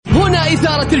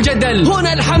وإثارة الجدل.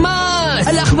 هنا الحماس،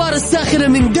 الأخبار الساخنة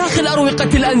من داخل أروقة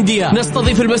الأندية،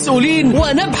 نستضيف المسؤولين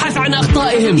ونبحث عن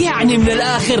أخطائهم. يعني من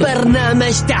الآخر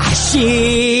برنامج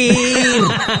تحشير.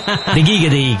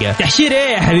 دقيقة تحشير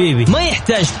ايه يا حبيبي؟ ما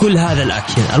يحتاج كل هذا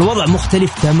الأكشن. الوضع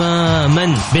مختلف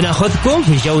تماما. بناخذكم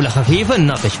في جولة خفيفة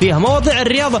نناقش فيها مواضيع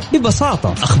الرياضة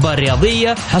ببساطة، أخبار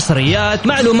رياضية، حصريات،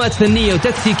 معلومات فنية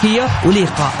وتكتيكية،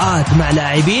 ولقاءات مع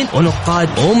لاعبين ونقاد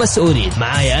ومسؤولين.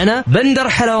 معايا أنا بندر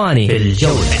حلواني في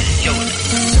الجولة.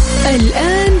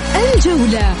 الآن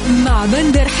الجولة مع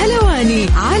بندر حلواني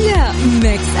على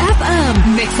ميكس أف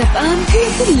أم. ميكس أف أم هي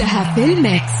كلها في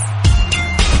الميكس.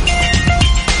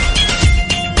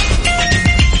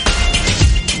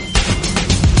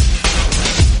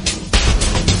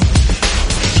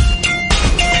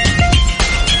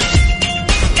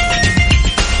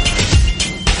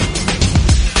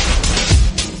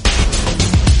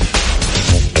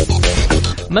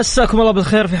 مساكم الله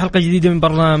بالخير في حلقة جديدة من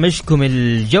برنامجكم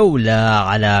الجولة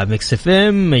على ميكس اف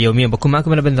ام. يوميا بكون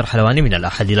معكم أنا بندر حلواني من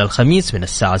الأحد إلى الخميس من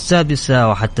الساعة 6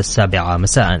 وحتى 7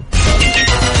 مساء.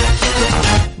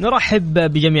 نرحب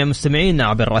بجميع مستمعينا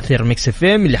عبر أثير ميكس اف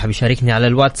ام اللي حاب يشاركني على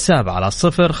الواتساب على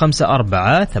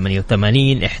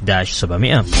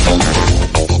 0548811700.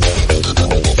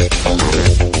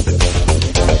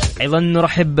 أيضا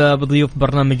نرحب بضيوف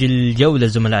برنامج الجولة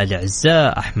زملاء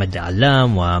الأعزاء أحمد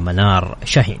علام ومنار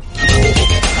شاهين.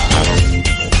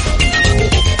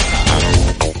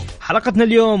 حلقتنا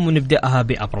اليوم ونبدأها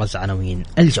بأبرز عناوين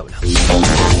الجولة.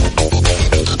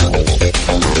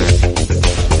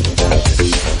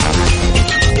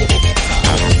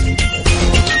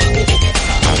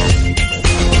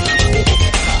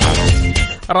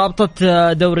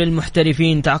 رابطة دوري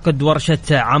المحترفين تعقد ورشة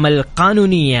عمل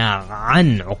قانونية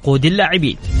عن عقود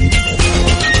اللاعبين.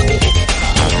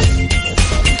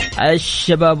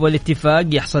 الشباب والاتفاق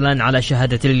يحصلان على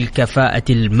شهادة الكفاءة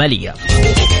المالية.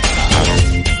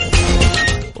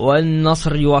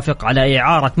 والنصر يوافق على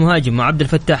إعارة مهاجم عبد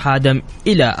الفتاح آدم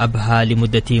إلى أبها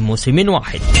لمدة موسم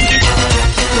واحد.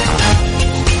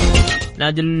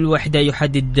 نادي الوحدة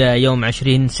يحدد يوم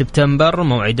 20 سبتمبر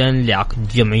موعدا لعقد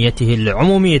جمعيته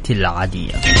العمومية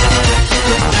العادية.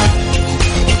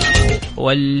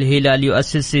 والهلال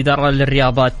يؤسس إدارة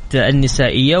للرياضات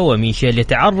النسائية، وميشيل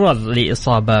يتعرض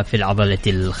لإصابة في العضلة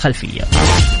الخلفية.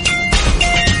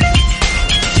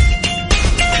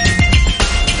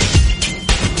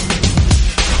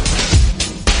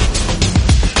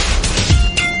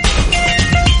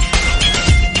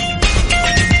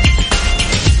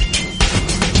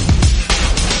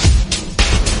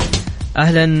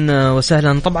 أهلا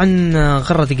وسهلا. طبعا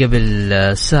غرد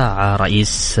قبل ساعة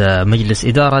رئيس مجلس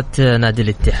إدارة نادي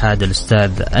الاتحاد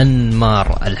الأستاذ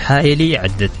أنمار الحائلي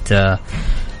عدة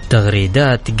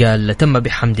تغريدات. قال تم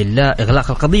بحمد الله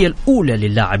إغلاق القضية الأولى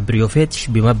للاعب بريوفيتش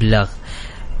بمبلغ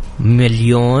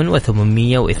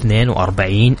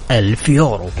 1,842,000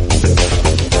 يورو،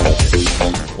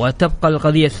 وتبقى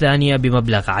القضية الثانية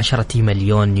بمبلغ 10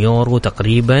 مليون يورو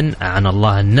تقريبا. أعان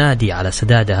الله النادي على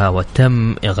سدادها،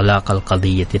 وتم إغلاق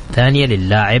القضية الثانية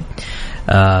للاعب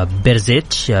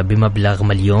بيرزيتش بمبلغ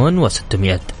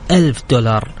 1,600,000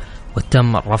 دولار،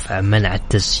 وتم رفع منع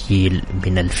التسجيل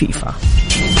من الفيفا.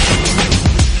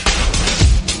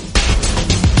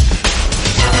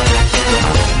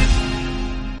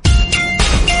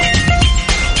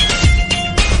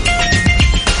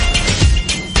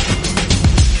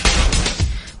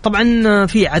 طبعا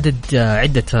في عدة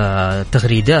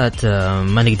تغريدات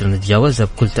ما نقدر نتجاوزها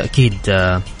بكل تأكيد.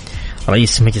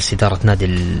 رئيس مجلس إدارة نادي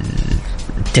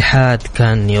الاتحاد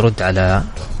كان يرد على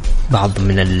بعض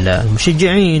من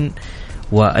المشجعين،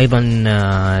 وأيضا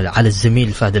على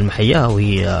الزميل فهد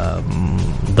المحياوي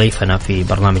ضيفنا في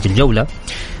برنامج الجولة.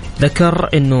 ذكر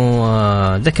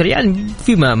يعني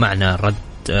فيما معنى رد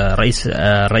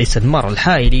رئيس أنمار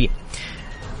الحائلي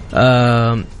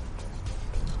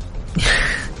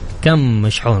كم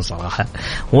مشحون صراحة،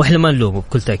 وإحنا ما نلومه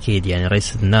بكل تأكيد يعني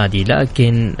رئيس النادي،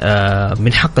 لكن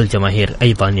من حق الجماهير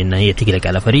أيضا إن هي تقلق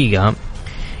على فريقها.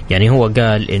 يعني هو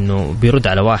قال إنه بيرد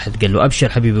على واحد قال له أبشر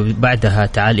حبيبي، بعدها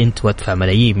تعال أنت وادفع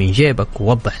ملايين من جيبك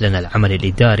ووضح لنا العمل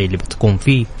الإداري اللي بتقوم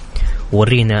فيه،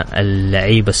 ورينا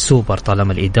اللعيبة السوبر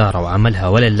طالما الإدارة وعملها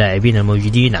ولا اللاعبين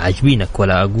الموجودين عاجبينك.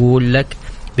 ولا أقول لك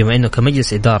بما إنه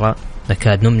كمجلس إدارة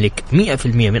نكاد نملك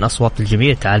 100% من أصوات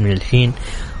الجميع، تعال من الحين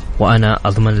وأنا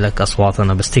أضمن لك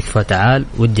أصواتنا، بس تكفى تعال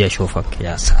ودي أشوفك.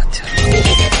 يا ساتر.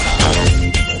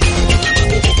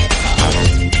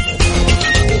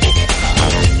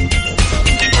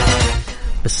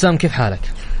 بسام كيف حالك؟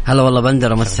 هلا والله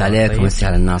بندر، أمسي عليك ومسي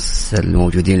على الناس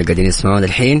الموجودين اللي قاعدين يسمعون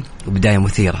الحين. وبداية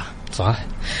مثيرة صح.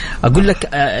 أقول لك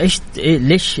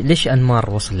ليش أنمار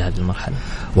وصل لهذه المرحلة؟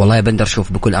 والله يا بندر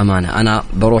شوف بكل أمانة أنا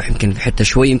بروح يمكن في حتة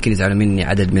شوي يمكن يزعلوا مني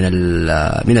عدد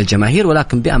من الجماهير،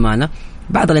 ولكن بأمانة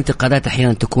بعض الانتقادات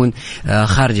أحيانا تكون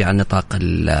خارجة عن نطاق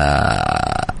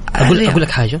أقول لك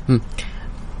حاجة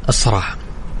الصراحة،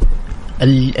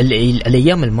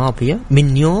 الأيام الماضية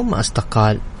من يوم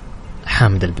استقال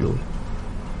حامد البلوي،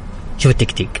 شوف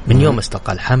التكتيك، من يوم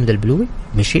استقال حامد البلوي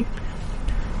مشي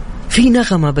في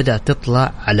نغمة بدأت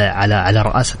تطلع على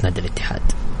رئاسة نادي الاتحاد،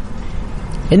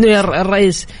 إنه يا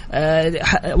الرئيس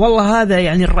والله هذا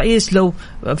يعني الرئيس لو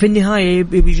في النهاية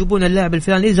بيجيبون اللاعب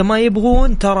الفلاني إذا ما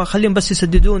يبغون ترى خليهم بس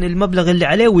يسددون المبلغ اللي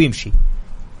عليه ويمشي،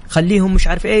 خليهم مش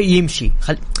عارف إيه يمشي.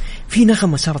 في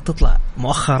نغمة صارت تطلع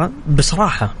مؤخرا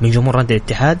بصراحة من جمهور نادي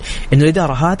الاتحاد إنه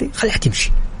الإدارة هذه خليها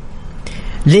تمشي.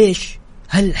 ليش؟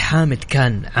 هل حامد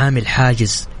كان عامل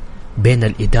حاجز بين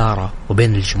الإدارة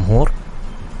وبين الجمهور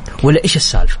ولا إيش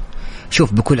السالفة؟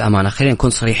 شوف بكل أمانة خلينا نكون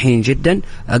صريحين جدا.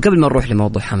 قبل ما نروح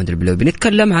لموضوع حامد البلوي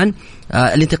بنتكلم عن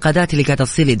الانتقادات اللي قاعدة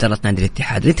تصير لإدارة نادي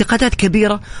الاتحاد. الانتقادات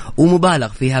كبيرة ومبالغ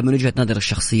فيها من وجهة نظر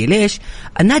الشخصية. ليش؟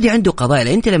 النادي عنده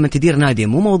قضايا. أنت لما تدير نادي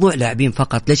مو موضوع لاعبين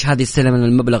فقط، ليش هذه السنة من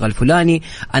المبلغ الفلاني،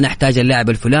 أنا أحتاج اللاعب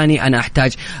الفلاني، أنا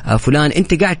أحتاج فلان.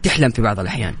 أنت قاعد تحلم في بعض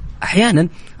الأحيان. أحيانا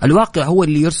الواقع هو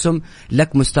اللي يرسم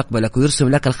لك مستقبلك ويرسم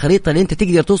لك الخريطة اللي أنت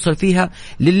تقدر توصل فيها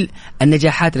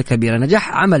للنجاحات الكبيرة.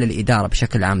 نجاح عمل الإدارة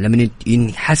بشكل عام لما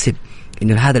ينحسب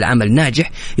إنه هذا العمل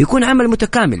ناجح يكون عمل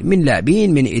متكامل من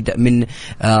لاعبين، من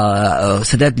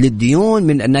سداد للديون،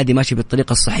 من النادي ماشي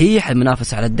بالطريقة الصحيحة،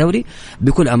 المنافسة على الدوري.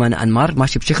 بكل أمانة أنمار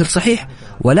ماشي بشكل صحيح،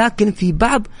 ولكن في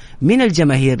بعض من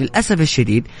الجماهير للأسف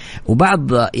الشديد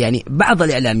وبعض يعني بعض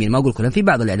الإعلاميين، ما أقول كلهم، في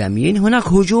بعض الإعلاميين هناك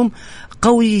هجوم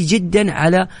قوي جدا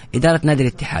على إدارة نادي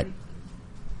الاتحاد.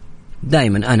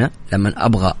 دائما أنا لما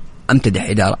أبغى امتدح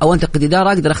إدارة أو أنتقد إدارة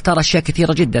أقدر أختار أشياء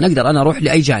كثيرة جدا، أقدر أنا أروح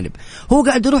لأي جانب. هو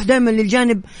قاعد يروح دائما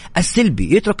للجانب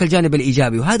السلبي، يترك الجانب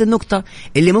الإيجابي، وهذا النقطة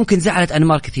اللي ممكن زعلت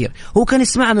أنمار كثير. هو كان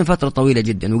يسمعها من فترة طويلة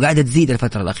جدا وقاعدة تزيد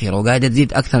الفترة الأخيرة وقاعدة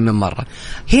تزيد أكثر من مرة.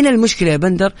 هنا المشكلة يا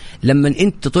بندر لما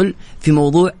أنت تطل في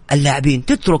موضوع اللاعبين،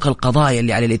 تترك القضايا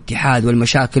اللي على الاتحاد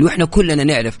والمشاكل. وإحنا كلنا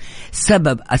نعرف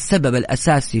السبب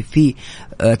الأساسي في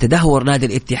تدهور نادي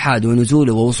الاتحاد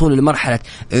ونزوله ووصوله لمرحلة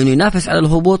أنه ينافس على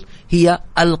الهبوط هي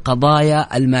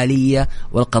القضايا المالية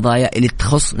والقضايا اللي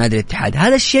تخص نادي الاتحاد.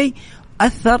 هذا الشيء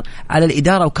أثر على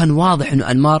الإدارة وكان واضح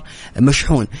أنه أنمار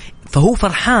مشحون. فهو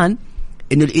فرحان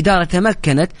أنه الإدارة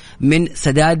تمكنت من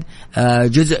سداد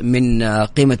جزء من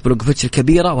قيمة بروغوفيتش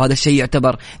الكبيرة، وهذا الشيء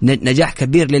يعتبر نجاح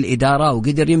كبير للإدارة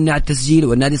وقدر يمنع التسجيل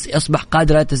والنادي أصبح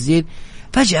قادر على التسجيل.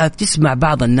 فجأة بتسمع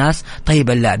بعض الناس طيب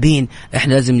اللاعبين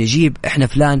إحنا لازم نجيب إحنا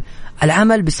فلان.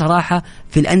 العمل بصراحة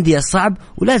في الأندية صعب،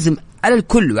 ولازم على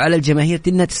الكل وعلى الجماهير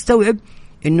إنها تستوعب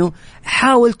إنه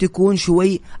حاول تكون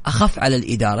شوي أخف على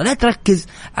الإدارة، لا تركز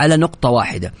على نقطة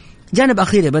واحدة. جانب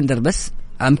أخير يا بندر بس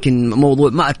يمكن موضوع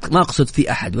ما أقصد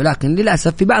فيه أحد، ولكن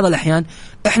للأسف في بعض الأحيان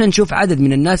إحنا نشوف عدد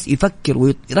من الناس يفكر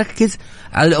ويركز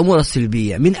على الأمور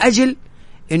السلبية من أجل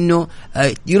إنه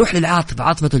يروح للعاطفة،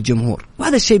 عاطفة الجمهور،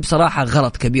 وهذا الشيء بصراحة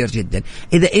غلط كبير جدا.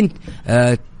 إذا أنت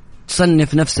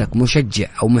تصنف نفسك مشجع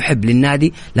أو محب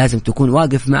للنادي لازم تكون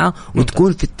واقف معه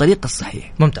وتكون في الطريق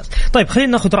الصحيح. ممتاز. طيب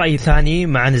خلينا ناخذ رأي ثاني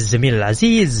معنا الزميل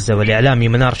العزيز والإعلامي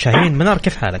منار شاهين. منار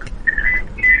كيف حالك؟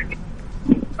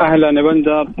 أهلا يا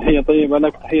بندر، تحية طيبة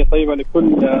لك، تحية طيبة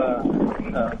لكل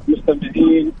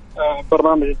مستمعين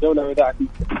برنامج الجولة وإذاعة.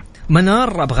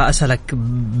 منار أبغى أسألك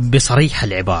بصريح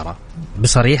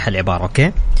العبارة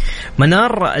أوكي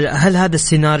منار، هل هذا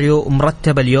السيناريو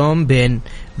مرتب اليوم بين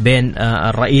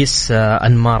الرئيس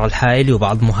أنمار الحائلي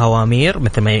وبعض مهوامير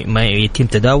مثل ما يتم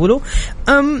تداوله،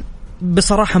 أم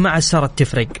بصراحة ما صارت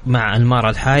تفرق مع أنمار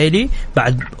الحائلي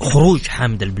بعد خروج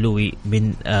حامد البلوي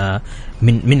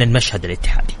من المشهد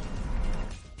الاتحادي؟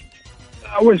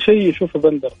 أول شيء شوف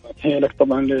بندر، تحية لك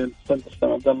طبعا للأستاذ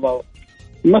عبد الله.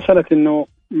 مسألة إنه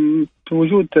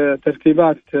وجود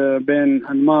ترتيبات بين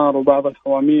أنمار وبعض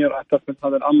الحوامير، أعتقد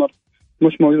هذا الأمر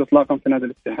مش موجود إطلاقا في نادي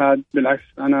الاتحاد. بالعكس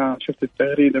أنا شفت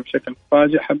التغريدة بشكل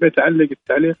مفاجئ، حبيت أعلق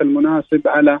التعليق المناسب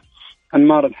على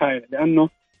أنمار الحائل، لأنه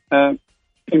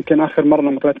يمكن آخر مرة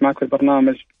لما طلعت معك في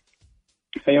البرنامج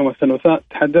في يوم الثلاثاء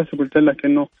تحدثت وقلت لك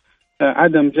إنه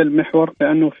عدم جلب محور،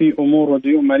 لأنه في أمور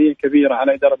وديون مالية كبيرة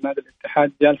على إدارة نادي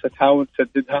الاتحاد جالسة تحاول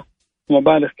تسددها،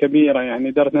 ومبالغ كبيرة. يعني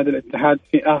إدارة نادي الاتحاد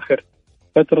في آخر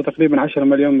فترة تقريبا 10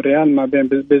 مليون ريال ما بين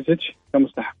بيزيتش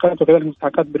كمستحقات وكذلك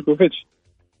مستحقات بيركوفيتش.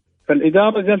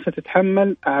 فالإدارة جالسة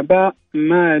تتحمل أعباء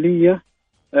مالية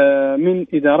من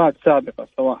إدارات سابقة،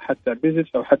 سواء حتى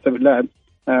بيزيتش أو حتى باللاعب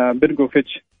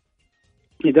بيركوفيتش.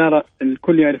 إدارة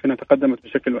الكل يعرف أنها تقدمت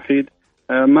بشكل وحيد،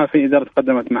 ما في إدارة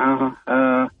تقدمت معاها.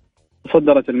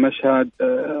 صدرت المشهد،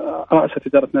 رأست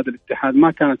إدارة نادي الاتحاد.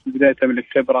 ما كانت في البداية تملك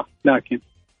خبرة، لكن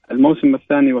الموسم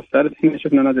الثاني والثالث احنا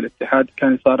شفنا نادي الاتحاد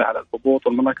كان يصارع على الهبوط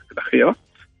والمراكز الأخيرة،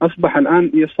 أصبح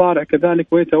الآن يصارع كذلك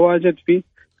ويتواجد في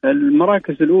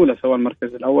المراكز الأولى، سواء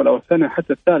المركز الأول أو الثاني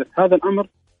حتى الثالث. هذا الأمر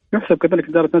يحسب كذلك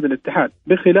إدارة نادي الاتحاد،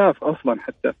 بخلاف أصلا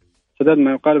حتى سداد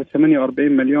ما يقارب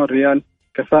 48 مليون ريال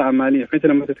كفاءة مالية. فأنت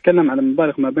لما تتكلم على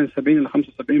مبالغ ما بين 70 إلى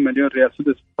 75 مليون ريال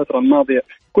سدد في الفترة الماضية،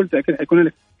 كل تأكيد حيكون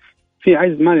لك في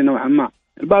عجز مالي نوعا ما.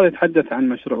 البعض يتحدث عن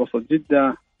مشروع وسط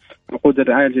جدة، عقود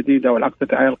الرعاية الجديدة والعقد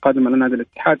الرعاية القادمة لنادي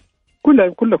الاتحاد.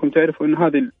 كلكم تعرفوا أن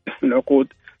هذه العقود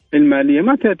المالية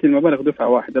ما تأتي المبالغ دفعة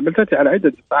واحدة، بل تأتي على عدة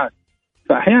دفعات.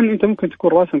 فأحيانا أنت ممكن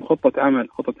تكون راسم خطة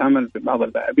عمل ببعض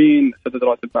اللاعبين، سدد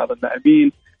رواتب بعض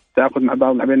اللاعبين، تعاقد مع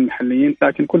بعض اللاعبين المحليين،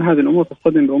 لكن كل هذه الأمور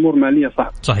تصطدم بأمور مالية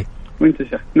صعبة. صحيح. وأنت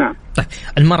شايف. نعم. طيب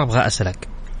المرة أبغى أسألك،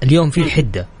 اليوم في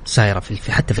حدة صايرة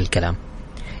في حتى في الكلام،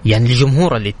 يعني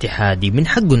الجمهور الاتحادي من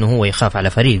حقه إنه هو يخاف على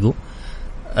فريقه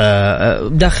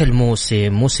داخل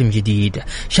موسم جديد.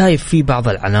 شايف في بعض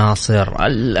العناصر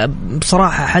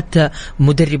بصراحة، حتى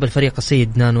مدرب الفريق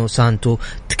السيد نانو سانتو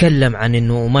تكلم عن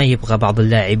انه ما يبغى بعض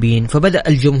اللاعبين، فبدأ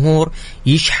الجمهور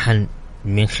يشحن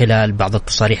من خلال بعض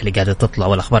التصاريح اللي قاعدة تطلع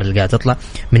والأخبار اللي قاعدة تطلع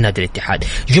من نادي الاتحاد.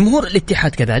 جمهور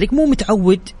الاتحاد كذلك مو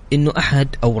متعود انه احد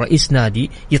او رئيس نادي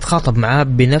يتخاطب معاه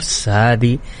بنفس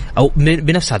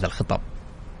هذا الخطاب.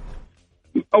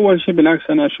 أول شيء بالعكس،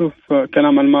 أنا أشوف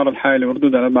كلام أنمار الحائلي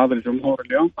وردود على بعض الجمهور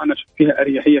اليوم، أنا أشوف فيها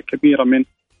أريحية كبيرة من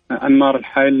أنمار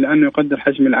الحائلي، لأنه يقدر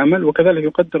حجم العمل وكذلك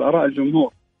يقدر آراء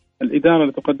الجمهور. الإدارة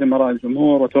اللي تقدم آراء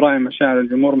الجمهور وتراعي مشاعر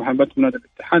الجمهور ومحبتهم نادي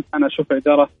الاتحاد، أنا أشوف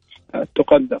إدارة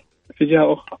تقدر. في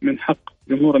جهة أخرى، من حق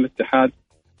جمهور الاتحاد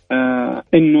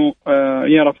إنه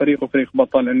يرى فريقه فريق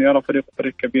بطل، إنه يرى فريقه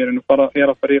فريق كبير، إنه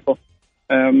يرى فريقه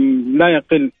لا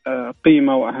يقل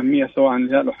قيمة وأهمية سواء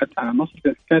جاء حتى على مصر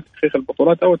في حكاية تحقيق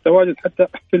البطولات أو التواجد حتى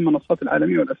في المنصات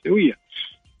العالمية والآسيوية.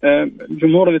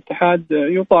 جمهور الاتحاد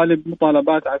يطالب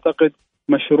مطالبات أعتقد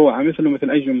مشروعة مثل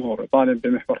أي جمهور، يطالب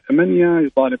بمحور 8،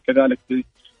 يطالب كذلك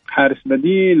بحارس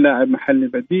بديل، لاعب محلي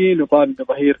بديل، يطالب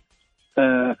بظهير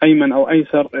أيمن أو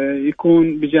أيسر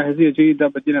يكون بجاهزية جيدة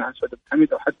بديلا عن سعود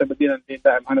الحميد أو حتى بديلا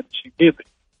للاعب هند الشنقيطي.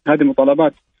 هذه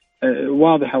مطالبات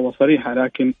واضحة وصريحة،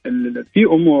 لكن في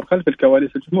أمور خلف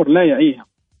الكواليس الجمهور لا يعيها،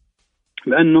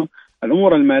 لأنه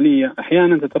الأمور المالية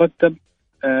أحيانا تترتب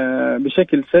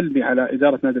بشكل سلبي على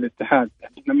إدارة نادي الاتحاد.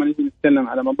 يعني لما نيجي نتكلم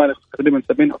على مبالغ تقريبا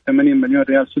 70 أو 80 مليون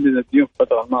ريال سددت ديون في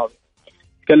الفترة الماضية،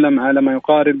 نتكلم على ما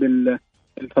يقارب ال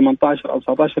 18 أو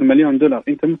 19 مليون دولار.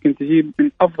 أنت ممكن تجيب من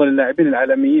أفضل اللاعبين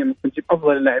العالميين، ممكن تجيب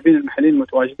أفضل اللاعبين المحليين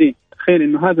المتواجدين. تخيل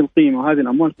إنه هذه القيمة وهذه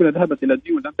الأموال كلها ذهبت إلى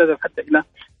الديون، لم تذهب حتى إلى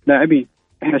لاعبين.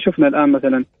 احنا شفنا الآن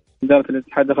مثلا إدارة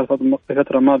الاتحاد دخلت في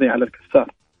الفترة الماضية على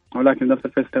الكسار، ولكن إدارة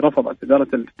الفيصلي رفضت. إدارة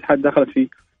الاتحاد دخلت في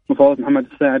مفاوضات محمد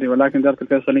الساعري، ولكن إدارة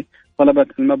الفيصلي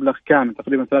طلبت المبلغ كامل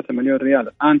تقريبا 3 مليون ريال.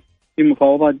 الآن في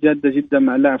مفاوضات جادة جدا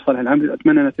مع اللاعب صالح العمري،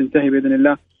 أتمنى أن تنتهي بإذن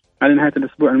الله على نهاية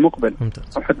الأسبوع المقبل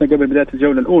أو حتى قبل بداية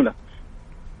الجولة الأولى.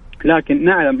 لكن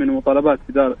نعلم من مطالبات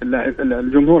إدارة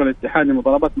الجمهور الاتحادي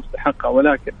مطالبات مستحقة،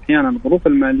 ولكن أحيانا الظروف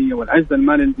المالية والعجز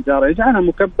المالي للإدارة يجعلها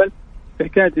مكبل في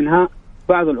حكاية إنهاء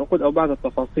بعض العقود أو بعض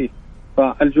التفاصيل.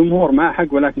 فالجمهور مع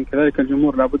حق، ولكن كذلك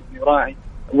الجمهور لابد أن يراعي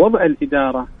وضع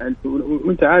الإدارة.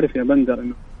 وأنت عارف يا بندر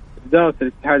إنه إدارة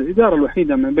الاتحاد الإدارة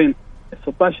الوحيدة من بين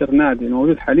 16 نادي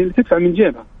موجود حاليا تدفع من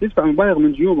جيبها، تدفع مبالغ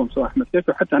من جيوبهم، سواء أحمد سيف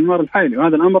وحتى أنمار الحائلي.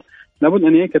 وهذا الأمر لابد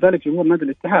أن يعي كذلك جمهور نادي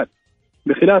الاتحاد،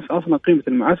 بخلاف أصلا قيمة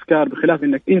المعسكر، بخلاف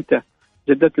إنك أنت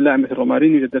جددت اللاعب مثل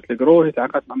روماريني، جددت لجروهي،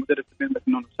 تعاقدت مع مدرب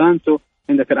مثل نونو سانتو،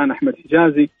 عندك الآن أحمد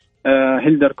حجازي،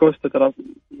 هيلدر كوستا، ترى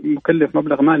مكلف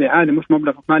مبلغ مالي عالي، مش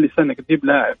مبلغ مالي سنة تجيب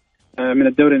لاعب من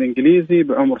الدوري الإنجليزي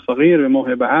بعمر صغير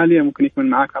بموهبة عالية ممكن يكون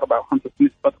معك 4 أو 5 سنين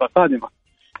في فترة قادمة.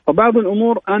 فبعض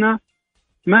الأمور أنا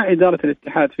مع إدارة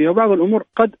الاتحاد فيها، وبعض الأمور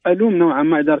قد ألوم نوعا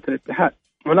ما إدارة الاتحاد،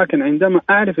 ولكن عندما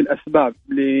أعرف الأسباب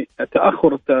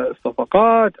لتأخر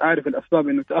الصفقات، أعرف الأسباب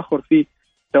إنه تأخر في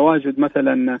تواجد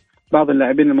مثلا بعض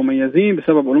اللاعبين المميزين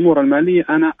بسبب الأمور المالية،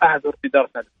 أنا أعذر إدارة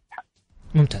الاتحاد.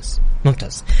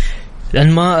 ممتاز.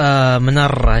 لأن ما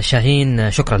منار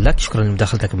شاهين، شكرا لك، شكرا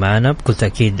لمداخلتك معنا. بكل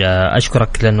تأكيد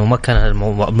أشكرك لأنه ما كان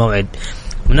الموعد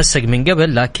منسق من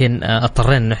قبل، لكن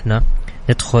اضطرينا نحن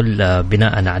ندخل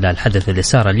بناء على الحدث اللي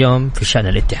صار اليوم في الشأن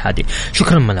الاتحادي.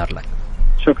 شكرا منار لك.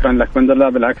 شكرا لك بندر. لا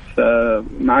بالعكس،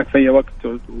 معك في أي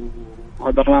وقت،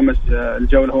 وبرنامج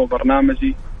الجولة هو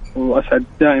برنامجي، وأسعد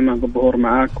دائما بالظهور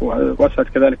معك، وأسعد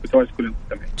كذلك بتواجد كل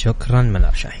المستمعين. شكرا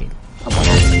منار شاهين.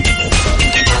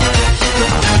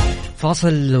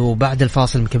 فاصل، وبعد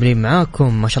الفاصل مكملين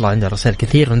معاكم. ما شاء الله عندنا رسائل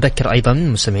كثير. نذكر أيضا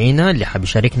مستمعينا اللي حاب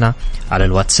يشاركنا على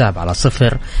الواتساب على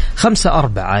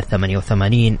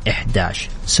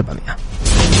 0548811700.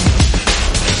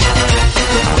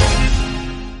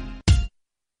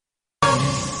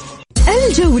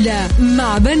 الجولة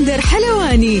مع بندر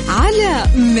حلواني على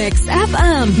ميكس أف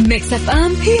أم. ميكس أف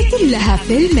أم هي كلها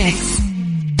في الميكس.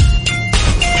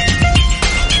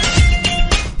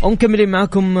 ومكملين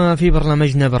معكم في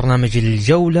برنامجنا برنامج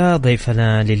الجولة.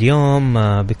 ضيفنا لليوم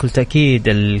بكل تأكيد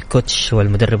الكوتش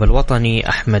والمدرب الوطني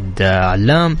أحمد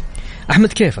علام.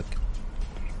 أحمد كيفك؟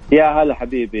 يا هلا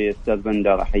حبيبي أستاذ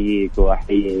بندر، أحييك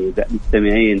وأحيي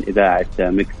مستمعين إذاعة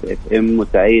ميكس اف ام،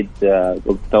 وسعيد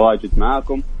بالتواجد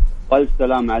معكم. والف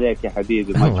سلام عليك يا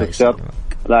حبيبي، ما تشكر،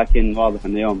 لكن واضح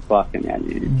أنه يوم ساخن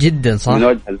يعني جدا صح من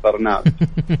وجه البرنامج.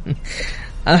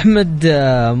 أحمد،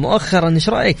 مؤخرا إيش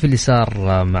رأيك في اللي صار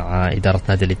مع إدارة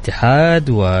نادي الاتحاد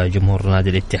وجمهور نادي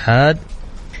الاتحاد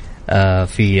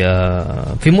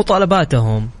في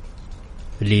مطالباتهم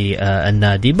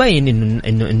للنادي؟ باين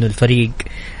إنه الفريق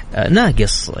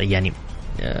ناقص، يعني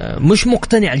مش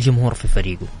مقتنع الجمهور في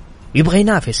فريقه، يبغى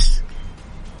ينافس.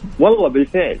 والله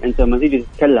بالفعل أنت ما تيجي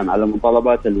تتكلم على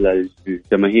مطالبات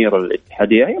الجماهير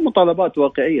الاتحادية، هي مطالبات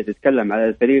واقعية. تتكلم على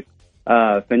الفريق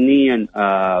فنيا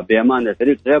بأمانة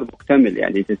الفريق غير مكتمل.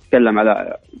 يعني تتكلم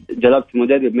على جلبت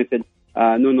مدرب مثل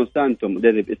نونو سانتو،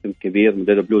 مدرب اسم كبير،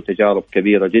 مدرب له تجارب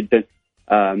كبيرة جدا.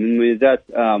 من مميزات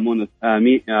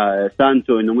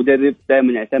سانتو انه مدرب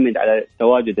دائما يعتمد على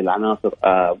تواجد العناصر،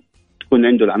 تكون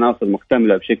عنده العناصر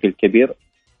مكتملة بشكل كبير.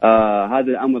 هذا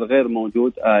الأمر غير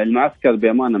موجود. المعسكر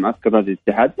بأمانة، معسكر نادي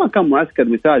الاتحاد ما كان معسكر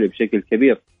مثالي بشكل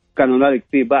كبير. كان هنالك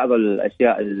في بعض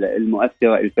الأشياء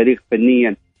المؤثرة. الفريق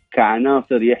فنيا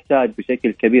كعناصر يحتاج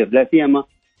بشكل كبير، لا سيما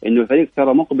إنه الفريق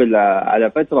ترى مقبل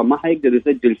على فترة ما حيقدر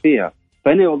يسجل فيها.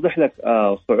 فهنا يوضح لك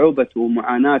صعوبة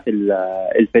ومعاناة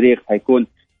الفريق. حيكون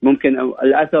ممكن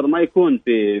الأثر ما يكون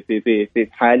في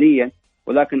حاليا،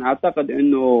 ولكن أعتقد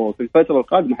إنه في الفترة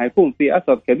القادمة حيكون في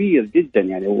أثر كبير جدا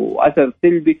يعني، وأثر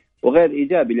سلبي وغير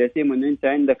إيجابي، لا سيما إنه أنت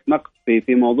عندك نقص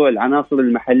في موضوع العناصر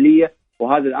المحلية.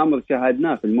 وهذا الأمر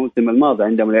شاهدناه في الموسم الماضي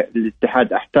عندما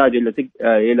الاتحاد احتاج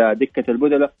إلى دكة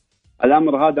البدلة.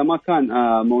 الأمر هذا ما كان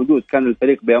موجود. كان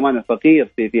الفريق بأمانة فقير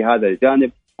في هذا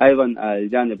الجانب. أيضا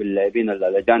الجانب اللاعبين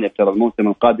الأجانب، ترى الموسم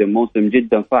القادم موسم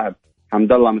جدا صعب.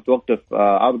 حمد الله متوقف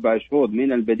 4 شهور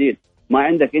من البديل. ما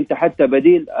عندك أنت حتى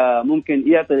بديل ممكن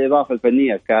يعطي الإضافة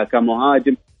الفنية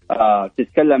كمهاجم.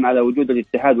 تتكلم على وجود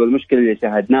الاتحاد والمشكلة اللي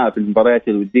شاهدناها في المباريات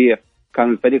الودية.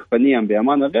 كان الفريق فنيا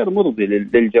بأمانة غير مرضي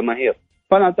للجماهير.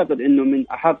 فأنا أعتقد أنه من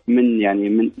أحق من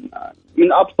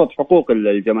أبسط حقوق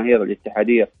الجماهير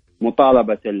الاتحادية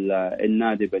مطالبة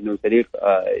النادي بأنه الفريق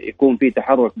يكون فيه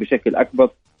تحرك بشكل أكبر،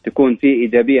 تكون فيه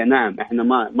إيجابية. نعم إحنا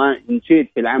ما نشيد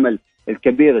في العمل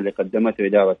الكبير اللي قدمته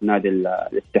إدارة نادي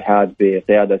الاتحاد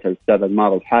بقيادة الأستاذ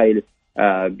المار الحايل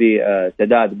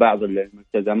بسداد بعض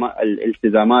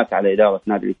الالتزامات على إدارة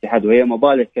نادي الاتحاد، وهي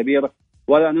مبالغ كبيرة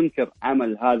ولا ننكر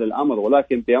عمل هذا الأمر.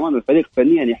 ولكن بأمان الفريق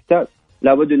فنيا يحتاج،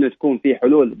 لابد أنه تكون في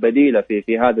حلول بديلة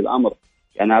في هذا الأمر.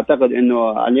 يعني أعتقد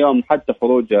أنه اليوم حتى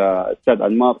خروج الأستاذ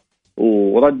المار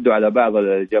وردوا على بعض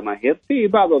الجماهير في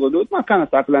بعض الردود ما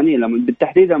كانت عقلانية.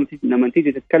 بالتحديد لما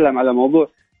تيجي تتكلم على موضوع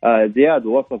زياد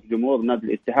ووصف جمهور نادي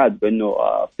الاتحاد بأنه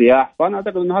صياح، فأنا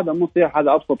أعتقد أنه هذا مو صياح،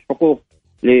 هذا أبسط حقوق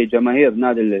لجماهير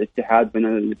نادي الاتحاد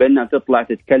بأنها تطلع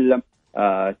تتكلم،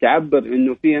 تعبر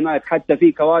أنه في هناك حتى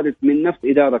في كوارث من نفس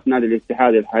إدارة نادي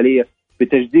الاتحاد الحالية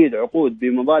بتجديد عقود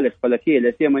بمبالغ فلكية،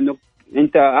 لا سيما أنه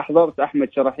أنت أحضرت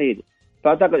أحمد شرحيلي.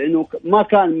 فأعتقد أنه ما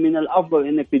كان من الأفضل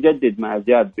أنك تجدد مع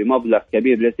زياد بمبلغ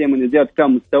كبير، لا سيما أن زياد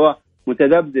كان مستوى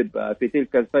متذبذب في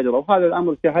تلك الفترة. وهذا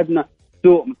الأمر شاهدنا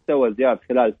سوء مستوى زياد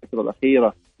خلال الفترة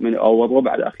الأخيرة أو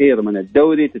الربع الأخير من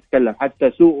الدوري. تتكلم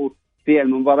حتى سوء في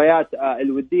المباريات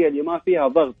الودية اللي ما فيها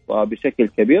ضغط بشكل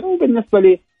كبير. وبالنسبة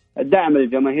لي دعم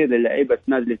الجماهير للاعيبة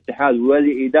نادي الاتحاد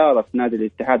ولإدارة نادي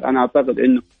الاتحاد، أنا أعتقد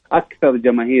أنه أكثر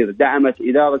جماهير دعمت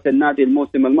إدارة النادي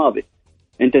الموسم الماضي.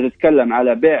 أنت تتكلم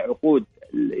على بيع عقود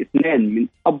 2 من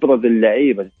أبرز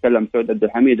اللعيبة، تتكلم سعود عبد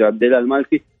الحميد وعبد الله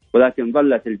المالكي، ولكن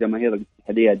ظلت الجماهير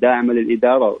الاتحادية داعمة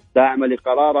للإدارة وداعمة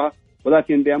لقرارها.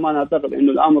 ولكن بأمانة أعتقد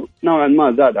أنه الأمر نوعا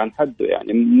ما زاد عن حده.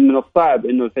 يعني من الصعب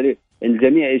أنه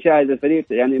الجميع يشاهد الفريق.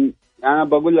 يعني أنا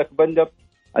بقول لك بندر،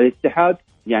 الاتحاد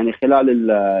يعني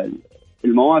خلال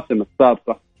المواسم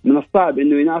السابقة من الصعب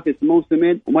أنه ينافس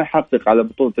موسمين وما يحقق على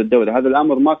بطولة الدوري. هذا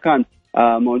الأمر ما كان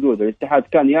موجود. الاتحاد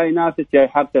كان يا ينافس يا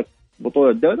يحقق بطولة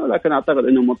الدوري. ولكن أعتقد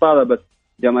أنه مطالبة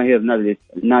جماهير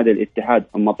نادي الاتحاد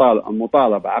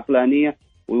مطالبة عقلانية،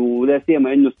 ولا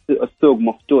سيما أنه السوق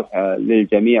مفتوح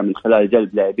للجميع من خلال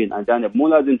جلب لاعبين أجانب. مو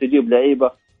لازم تجيب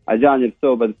لعيبة أجانب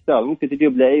سوبر ستار، ممكن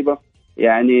تجيب لعيبة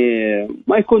يعني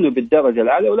ما يكونوا بالدرجة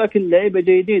الأعلى ولكن لعيبة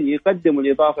جيدين يقدموا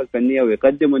الإضافة الفنية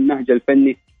ويقدموا النهج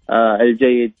الفني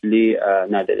الجيد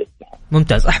لنادي الاتحاد.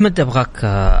 ممتاز. أحمد أبغاك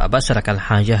أسألك عن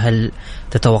حاجة، هل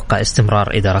تتوقع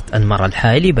استمرار إدارة أنمار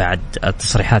الحالي بعد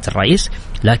تصريحات الرئيس؟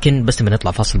 لكن بس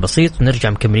بنطلع فاصل بسيط ونرجع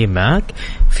مكملين معك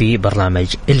في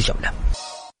برنامج الجولة.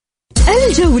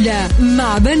 الجولة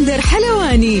مع بندر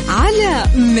حلواني على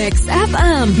ميكس أف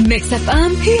أم. ميكس أف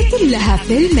أم هي كلها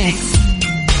في الميكس.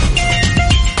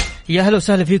 يا هلا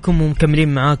وسهلا فيكم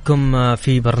ومكملين معاكم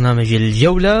في برنامج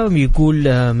الجولة. يقول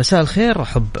مساء الخير،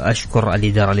 أحب أشكر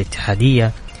الإدارة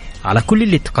الاتحادية على كل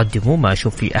اللي تقدموه، ما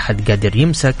أشوف في أحد قادر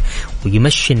يمسك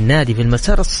ويمشي النادي في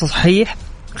المسار الصحيح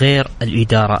غير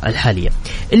الإدارة الحالية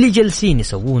اللي جالسين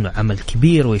يسوون عمل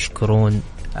كبير ويشكرون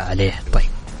عليه.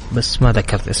 طيب بس ما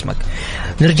ذكرت اسمك.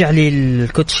 نرجع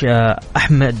للكوتش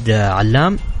أحمد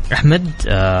علام. أحمد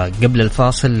قبل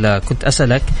الفاصل كنت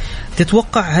أسألك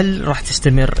تتوقع هل راح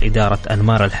تستمر إدارة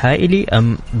أنمار الحائلي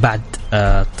أم بعد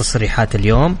تصريحات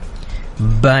اليوم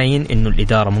باين إنه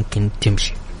الإدارة ممكن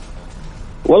تمشي؟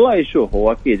 والله شوف،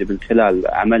 هو أكيد من خلال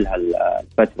عملها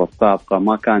الفترة السابقة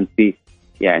ما كان في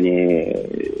يعني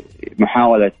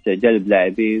محاولة جلب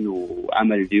لاعبين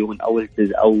وعمل ديون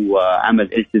أو عمل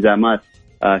التزامات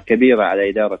كبيرة على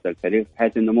إدارة الفريق،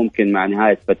 بحيث إنه ممكن مع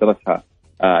نهاية فترتها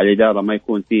الإدارة ما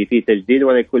يكون في تجديد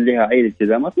ولا يكون لها أي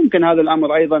التزامات. ممكن هذا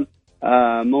الأمر أيضا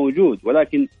موجود،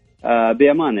 ولكن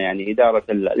بأمانة يعني إدارة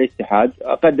الاتحاد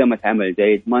قدمت عمل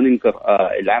جيد، ما ننكر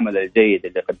العمل الجيد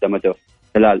اللي قدمته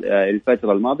خلال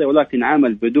الفترة الماضية، ولكن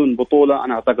عمل بدون بطولة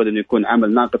أنا أعتقد أنه يكون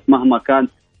عمل ناقص مهما كان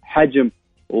حجم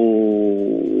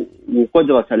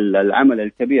وقدرة العمل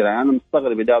الكبيرة. يعني أنا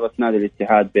مستغرب إدارة نادي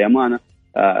الاتحاد بأمانة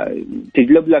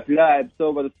تجلب لك لاعب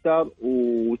سوبر ستار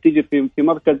وتيجي في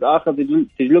مركز آخر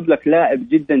تجلب لك لاعب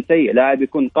جدا سيء، لاعب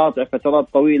يكون قاطع فترات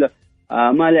طويلة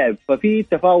ما لعب. ففي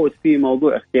تفاوت في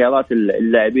موضوع اختيارات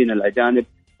اللاعبين الأجانب،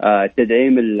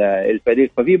 تدعيم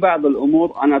الفريق، ففي بعض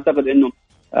الأمور أنا أعتقد أنه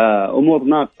أمور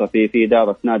ناقصة في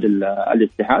إدارة نادي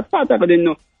الاتحاد. فأعتقد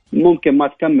أنه ممكن ما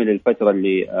تكمل الفترة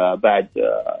اللي بعد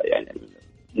يعني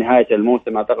نهاية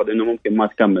الموسم، أعتقد أنه ممكن ما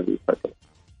تكمل الفترة.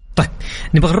 طيب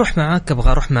نبغى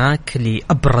أروح معاك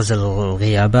لأبرز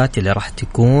الغيابات اللي راح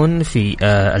تكون في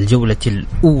الجولة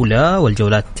الأولى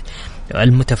والجولات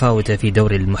المتفاوتة في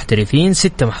دوري المحترفين.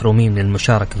 6 محرومين من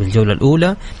المشاركة في الجولة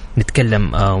الأولى.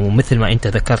 نتكلم ومثل ما أنت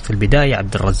ذكرت في البداية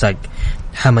عبد الرزاق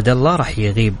حمد الله راح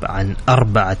يغيب عن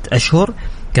 4 أشهر،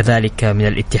 كذلك من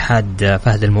الاتحاد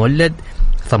فهد المولد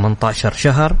 18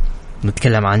 شهر،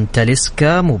 نتكلم عن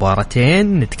تاليسكا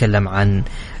 2 نتكلم عن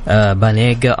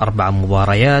بانيجا 4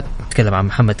 مباريات، نتكلم عن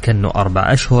محمد كنو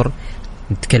 4 أشهر،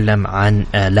 نتكلم عن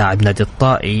لاعب نادي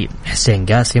الطائي حسين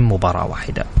قاسم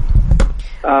 1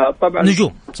 طبعا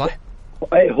نجوم صح؟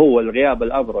 أي هو الغياب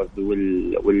الأبرز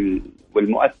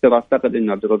والمؤثر أعتقد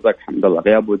أنه عبد الرزاق حمد الله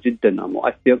غيابه جدا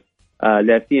مؤثر،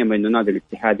 لا سيما أنه نادي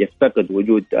الاتحاد يفتقد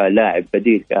وجود لاعب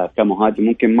بديل كمهاجم.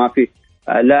 ممكن ما في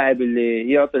لاعب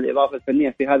اللي يعطي الإضافة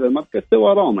الفنية في هذا المركز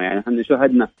سوى روما. يعني احنا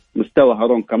شاهدنا مستوى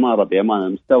هارون كمارا بأمانة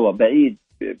مستوى بعيد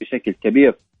بشكل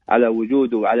كبير على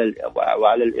وجوده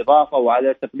وعلى الإضافة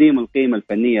وعلى تقديم القيمة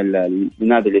الفنية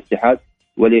لنادي الاتحاد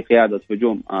ولقيادة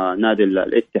هجوم نادي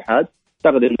الاتحاد.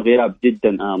 أعتقد أنه غياب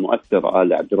جدا مؤثر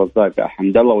لعبد الرزاق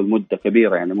حمد الله، والمدة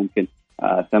كبيرة يعني ممكن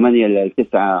 8 إلى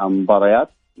 9 مباريات.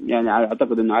 يعني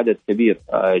أعتقد أنه عدد كبير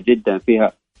جدا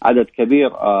فيها عدد كبير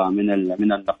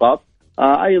من النقاط.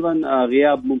 أيضا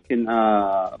غياب ممكن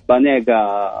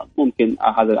بانيجا، ممكن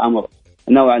هذا الأمر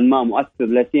نوعا ما مؤثر،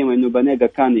 لا سيما أنه بانيجا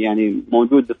كان يعني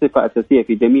موجود بصفة أساسية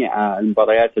في جميع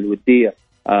المباريات الودية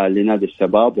لنادي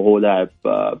الشباب، وهو لاعب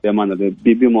بأمانة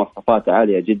بمواصفات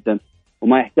عالية جدا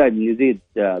وما يحتاج نزيد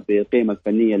بقيمة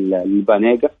فنية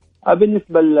للبانيجا.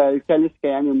 بالنسبة للكاليسكا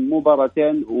يعني 2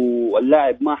 مباريات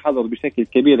واللاعب ما حضر بشكل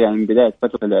كبير يعني من بداية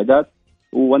فترة الإعداد،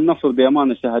 والنصر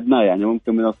بأمانة شاهدناه يعني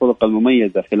ممكن من الطرق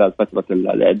المميزة خلال فترة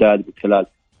الإعداد من خلال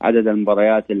عدد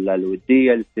المباريات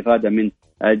الودية، الاستفادة من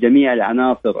جميع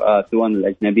العناصر سواء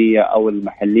الأجنبية أو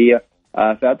المحلية.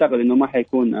 فأعتقد أنه ما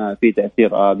حيكون في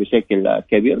تأثير بشكل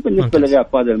كبير. بالنسبة لغياب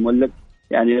فهد المولد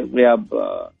يعني غياب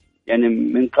يعني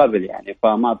من قبل يعني،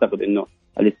 فما أعتقد أنه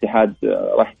الاتحاد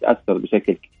راح يتأثر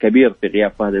بشكل كبير في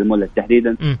غياب فهد المولد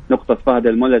تحديدا. نقطة فهد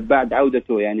المولد بعد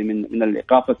عودته يعني من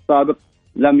الإيقاف السابق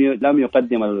لم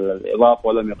يقدم الإضافة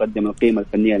ولم يقدم القيمة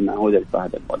الفنية المعهودة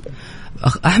لفهد المولد.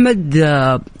 أحمد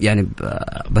يعني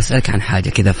بسألك عن حاجة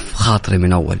كذا في خاطري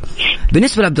من أول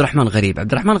بالنسبة لعبد الرحمن غريب.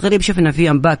 عبد الرحمن غريب شفنا في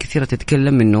أنباء كثيرة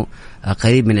تتكلم إنه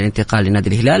قريب من الانتقال لنادي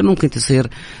الهلال، ممكن تصير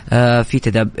في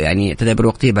تدابير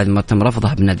وقتية بعد ما تم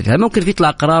رفضها بالنادي الهلال، ممكن في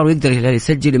يطلع قرار ويقدر الهلال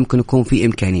يسجل، ممكن يكون في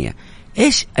إمكانية.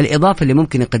 إيش الإضافة اللي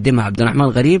ممكن يقدمها عبد الرحمن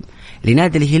غريب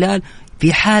لنادي الهلال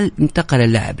في حال انتقل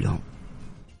اللاعب لهم؟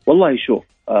 والله شوف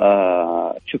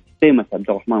قيمة عبد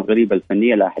الرحمن غريب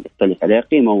الفنية لا أحد يختلف عليها،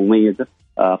 قيمة مميزة.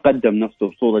 قدم نفسه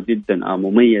بصورة جدا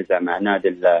مميزة مع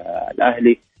نادي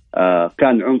الأهلي.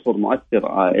 كان عنصر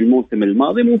مؤثر الموسم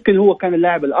الماضي، ممكن هو كان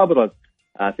اللاعب الأبرز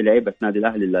في لعيبة نادي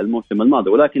الأهلي الموسم الماضي،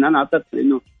 ولكن أنا أعتقد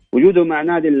أنه وجوده مع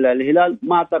نادي الهلال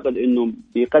ما أعتقد أنه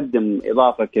بيقدم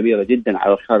إضافة كبيرة جدا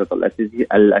على الخارطة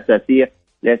الأساسية،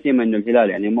 لا سيما أنه الهلال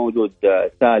يعني موجود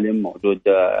سالم، موجود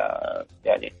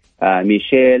يعني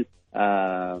ميشيل،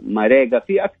 ماريجا،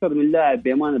 في أكثر من لاعب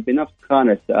بأمانة بنفس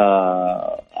خانة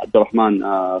عبد الرحمن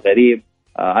غريب،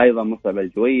 أيضا مصعب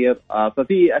الجوير.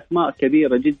 ففي أسماء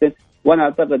كبيرة جدا، وأنا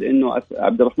أعتقد أنه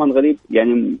عبد الرحمن غريب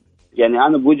يعني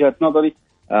أنا بوجهة نظري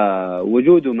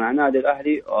وجوده مع نادي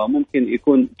الأهلي ممكن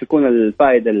تكون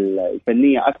الفائدة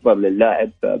الفنية أكبر للاعب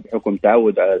بحكم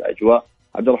تعود على الأجواء.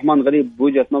 عبد الرحمن غريب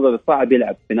بوجهة نظري صعب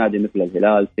يلعب في نادي مثل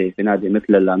الهلال، في نادي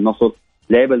مثل النصر.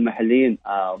 اللعيبة المحليين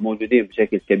موجودين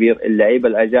بشكل كبير، اللعيبة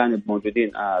الأجانب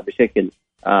موجودين بشكل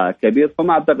كبير،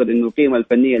 فما أعتقد إنه القيمة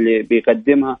الفنية اللي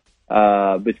بيقدمها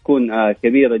بتكون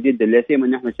كبيرة جدا. لا سيما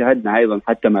إن إحنا شاهدنا أيضا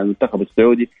حتى مع المنتخب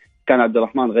السعودي كان عبد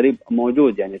الرحمن غريب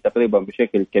موجود يعني تقريبا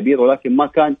بشكل كبير، ولكن ما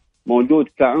كان موجود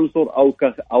كعنصر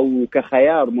أو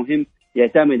كخيار مهم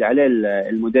يعتمد عليه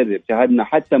المدرب. شاهدنا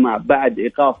حتى مع بعد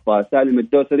إيقاف سالم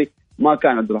الدوسري ما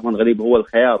كان عبد الرحمن غريب هو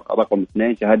الخيار رقم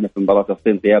 2. شاهدنا في مباراة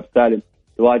الصين غياب سالم،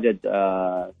 تواجد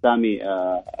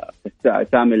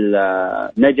سامي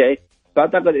النجعي.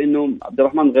 فأعتقد إنه عبد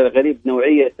الرحمن غريب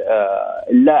نوعية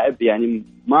اللاعب يعني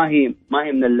ما هي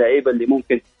من اللعيبة اللي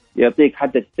ممكن يعطيك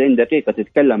حتى 90 دقيقة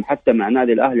تتكلم. حتى مع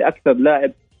نادي الأهلي أكثر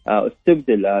لاعب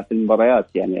استبدل في المباريات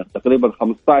يعني تقريبا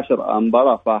 15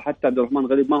 مباراة، فحتى عبد الرحمن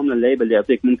غريب ما هو من اللعيبة اللي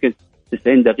يعطيك ممكن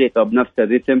 90 دقيقة بنفس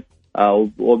الريتم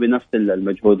وبنفس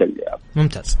المجهود اللي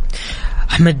ممتاز.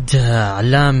 أحمد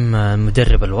علام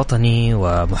المدرب الوطني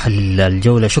ومحلل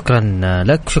الجولة، شكرا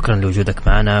لك، شكرا لوجودك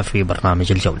معنا في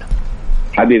برنامج الجولة.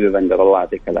 حبيبي بندر، الله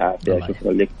يعطيك العافية.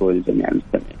 شكرا لك ولجميع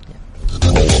المستمعين.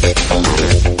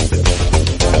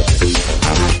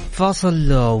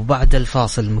 فاصل وبعد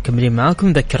الفاصل مكملين معاكم.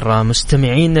 نذكر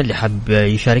مستمعين اللي حاب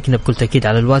يشاركنا بكل تأكيد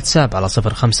على الواتساب على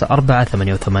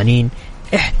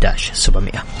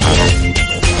 0548811700.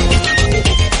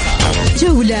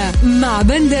 جولة مع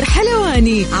بندر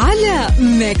حلواني على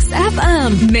ميكس أف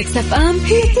أم. ميكس أف أم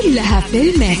هي كلها في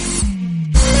الميكس.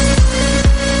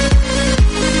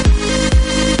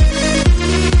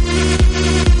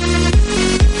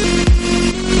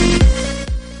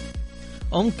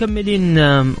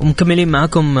 ومكملين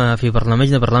معكم في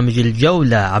برنامجنا برنامج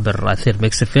الجولة عبر أثير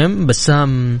ميكس اف ام.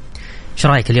 بسام، ايش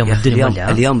رايك اليوم؟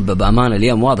 اليوم بأمانة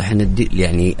اليوم واضح ان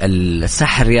يعني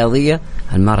الساحة الرياضية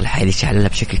المار الحالي شعلها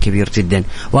بشكل كبير جدا،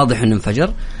 واضح انه انفجر.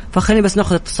 فخليني بس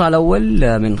ناخذ اتصال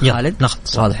اول من خالد.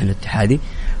 واضح انه اتحادي.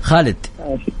 خالد،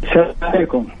 السلام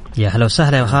عليكم. يا هلا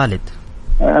وسهلا يا خالد.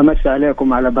 امسي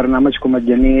عليكم على برنامجكم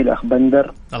الجميل اخ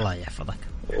بندر، الله يحفظك.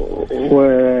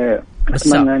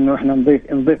 أتمنى إنه إحنا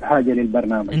نضيف حاجة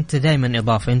للبرنامج. أنت دائما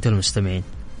إضافة، أنت المستمعين.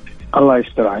 الله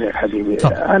يستر عليك حبيبي.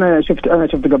 أنا شفت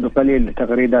قبل قليل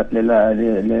تغريدات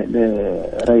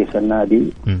لرئيس النادي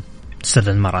استاذ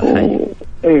المرأة الحالي.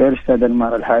 استاذ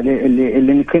المرأة الحالي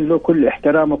اللي نكن له كل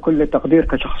احترام وكل تقدير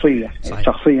كشخصية. صحيح.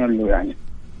 شخصيا له يعني،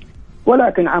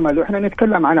 ولكن عمله إحنا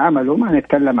نتكلم عن عمله، ما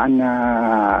نتكلم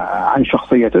عن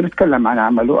شخصيته، نتكلم عن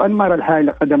عمله. المرأة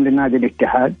الحالي قدم لنادي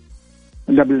الاتحاد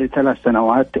قبل 3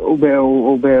 سنوات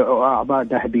وأعضاء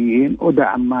ذهبيين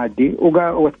ودعم مادي،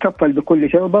 وتكفل بكل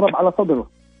شيء وضرب على صدره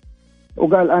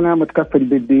وقال أنا متكفل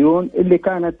بالديون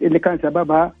اللي كان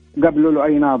سببها قبل له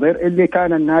أي ناظر، اللي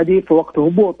كان النادي في وقت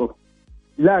هبوطه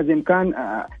لازم كان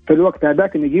في الوقت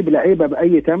هذاك نجيب لعيبة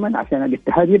بأي ثمن عشان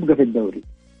الاتحاد يبقى في الدوري.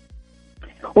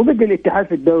 وبقى الاتحاد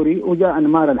في الدوري، وجاء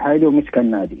أنمار الحالي ومسك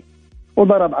النادي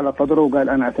وضرب على صدره وقال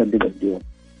أنا أسدد الديون.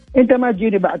 أنت ما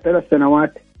تجيني بعد 3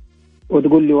 سنوات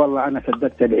وتقول لي والله أنا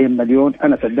سددت 70 مليون،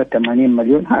 أنا سددت 80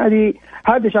 مليون.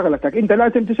 هذه شغلتك، أنت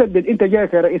لازم تسدد. أنت جاي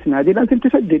كرئيس نادي لازم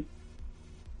تسدد.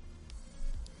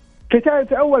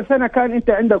 في أول سنة كان أنت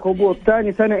عندك هبوط،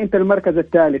 ثاني سنة أنت المركز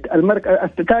الثالث،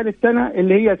 ثالث سنة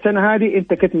اللي هي السنة هذه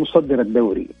أنت كنت مصدر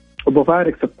الدوري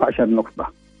وبفارق 16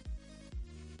 نقطة.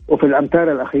 وفي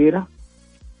الأمتار الأخيرة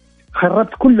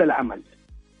خربت كل العمل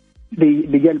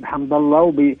بجلب حمد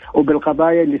الله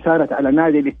وبالقضايا اللي صارت على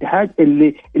نادي الاتحاد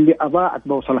اللي أضاعت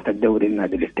بوصلة الدوري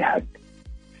لنادي الاتحاد.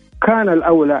 كان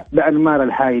الأولى بأنمار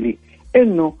الحايلي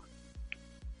إنه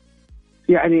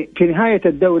يعني في نهاية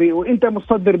الدوري وإنت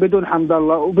مصدر بدون حمد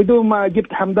الله، وبدون ما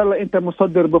جبت حمد الله أنت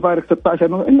مصدر بفارق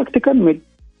 16 إنك تكمل.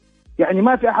 يعني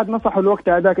ما في أحد نصحه الوقت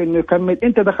هذاك إنه يكمل.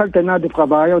 أنت دخلت النادي في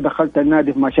قضايا، ودخلت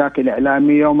النادي في مشاكل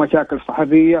إعلامية ومشاكل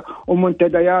صحفية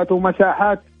ومنتديات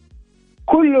ومساحات،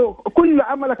 كل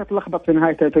عملك اتلخبط في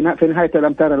نهاية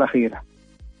الأمتار الأخيرة.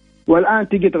 والآن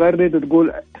تيجي تغرد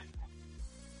وتقول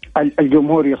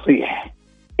الجمهور يصيح.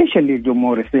 إيش اللي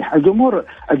الجمهور يصيح؟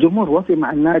 الجمهور وفي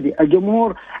مع النادي.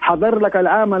 الجمهور حضر لك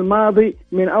العام الماضي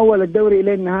من أول الدوري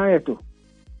إلى نهايته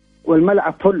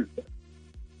والملعب فل،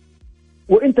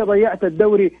 وانت ضيعت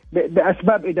الدوري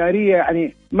باسباب اداريه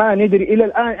يعني ما ندري الى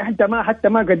الان. انت حتى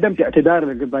ما قدمت اعتذار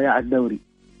لضياع الدوري،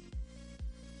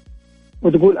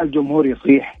 وتقول الجمهور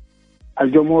يصيح.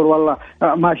 الجمهور والله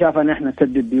ما شافنا احنا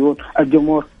نسدد ديون.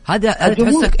 الجمهور هذا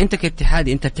تحسك انت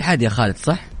كاتحادي، انت اتحادي يا خالد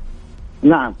صح؟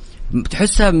 نعم.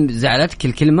 تحسها زعلتك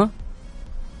الكلمه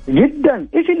جدا.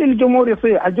 ايش اللي الجمهور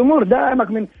يصيح؟ الجمهور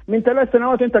دائمك من 3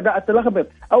 سنوات انت قاعد تلخبط.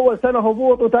 اول سنه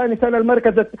هبوط، وثاني سنه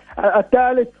المركز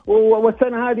الثالث،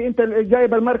 والسنه هذه انت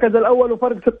جايب المركز الاول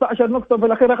وفرق 16 نقطه، في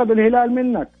الاخير اخذ الهلال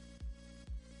منك.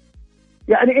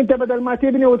 يعني انت بدل ما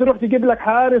تبني وتروح تجيب لك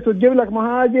حارس وتجيب لك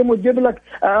مهاجم وتجيب لك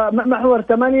محور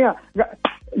 8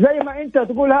 زي ما انت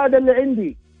تقول هذا اللي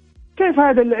عندي. كيف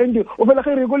هذا اللي عندي؟ وفي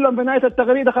الأخير يقول لهم في نهاية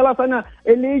التغريدة خلاص أنا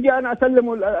اللي يجي أنا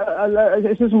أسلم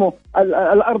اسمه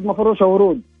الأرض مفروشة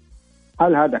ورود.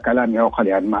 هل هذا كلام يعقل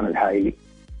يا المعنى الحائلي؟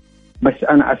 بس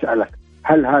أنا أسألك،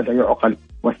 هل هذا يعقل؟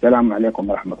 والسلام عليكم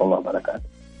ورحمة الله وبركاته.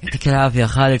 يعطيك العافية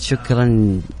خالد، شكرا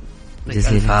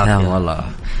جزيلا. والله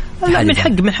لا،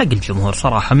 من حق الجمهور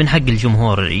صراحة، من حق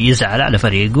الجمهور يزعل على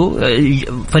فريقه.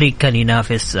 فريق كان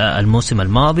ينافس الموسم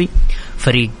الماضي،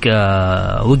 فريق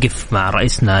وقف مع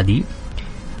رئيس نادي،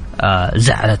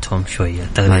 زعلتهم شوية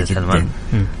تقريبا.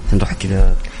 نروح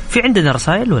كذا، في عندنا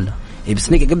رسائل ولا؟ إيه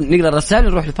بس قبل نقرأ الرسائل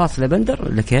نروح لفاصل يا بندر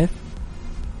ولا كيف؟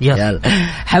 يلا.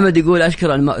 حمد يقول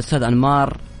أشكر الأستاذ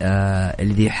أنمار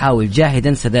الذي يحاول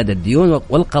جاهدا سداد الديون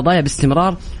والقضايا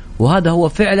باستمرار، وهذا هو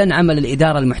فعلا عمل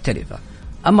الإدارة المحترفة.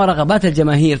 أما رغبات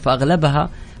الجماهير فأغلبها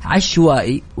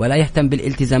عشوائي ولا يهتم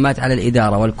بالالتزامات على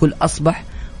الإدارة، والكل أصبح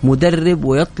مدرب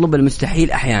ويطلب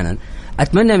المستحيل أحيانا.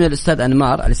 أتمنى من الأستاذ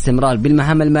أنمار الاستمرار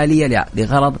بالمهام المالية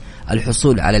لغرض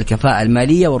الحصول على الكفاءة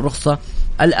المالية والرخصة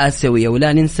الآسيوية،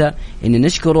 ولا ننسى أن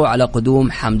نشكره على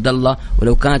قدوم حمد الله،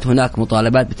 ولو كانت هناك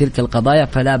مطالبات بتلك القضايا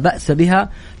فلا بأس بها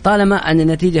طالما أن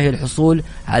النتيجة هي الحصول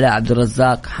على عبد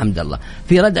الرزاق حمد الله.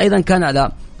 في رد أيضا كان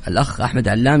على الأخ أحمد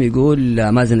علام، يقول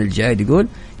مازن الجعيد يقول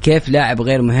كيف لاعب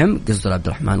غير مهم، قصده عبد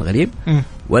الرحمن غريب،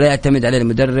 ولا يعتمد عليه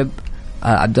المدرب.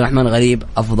 عبد الرحمن غريب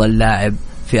أفضل لاعب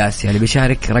في آسيا. اللي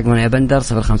بيشارك رقمنا يا بندر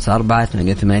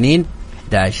 0548811700.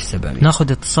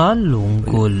 ناخذ اتصال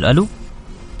ونقول ألو.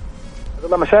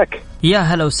 الله مساك. يا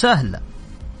هلا وسهلا.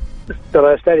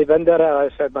 ترى أستاذي بندر،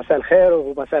 مساء الخير،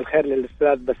 ومساء الخير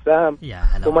للأستاذ بسام،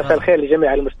 ومساء الخير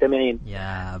لجميع المستمعين.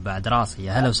 يا بعد راسي،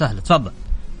 يا هلا وسهلا، تفضل.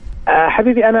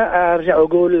 حبيبي أنا أرجع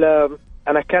أقول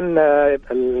أنا كان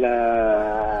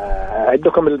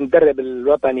عندكم المدرب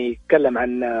الوطني يتكلم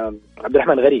عن عبد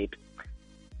الرحمن غريب،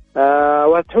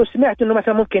 وسمعت أنه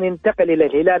مثلا ممكن ينتقل إلى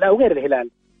الهلال أو غير الهلال.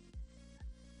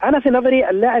 أنا في نظري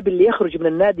اللاعب اللي يخرج من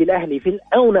النادي الأهلي في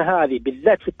الأونة هذه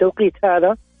بالذات في التوقيت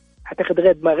هذا أعتقد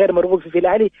غير مرغوب في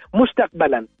الأهلي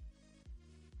مستقبلا،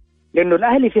 لأنه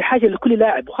الأهلي في حاجة لكل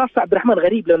لاعب، وخاصة عبد الرحمن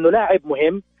غريب لأنه لاعب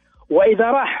مهم، وإذا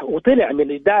راح وطلع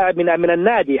من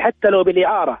النادي حتى لو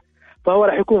بالإعارة فهو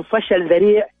راح يكون فشل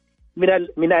ذريع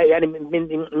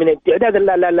من استعداد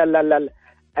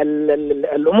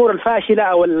الأمور الفاشلة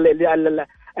أو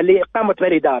اللي قامت بها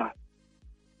الإدارة.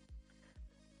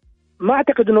 ما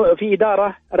أعتقد أنه في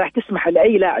إدارة راح تسمح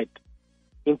لأي لاعب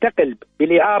ينتقل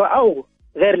بالإعارة أو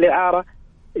غير الإعارة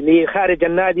لخارج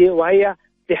النادي، وهي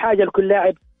في حاجة لكل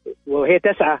لاعب، وهي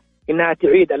تسعى إنها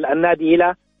تعيد النادي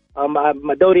إلى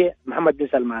دوري محمد بن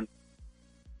سلمان.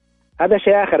 هذا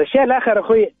شيء آخر. الشيء الآخر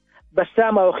أخوي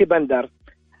بسامة وأخي بندر،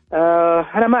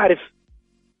 أنا ما أعرف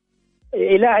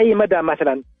إلى أي مدى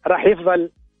مثلا راح يفضل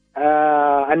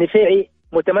النفيعي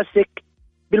متمسك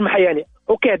بالمحياني.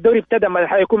 أوكي الدوري ابتدى،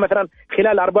 حيكون مثلا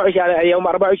خلال 24 يوم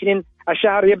 24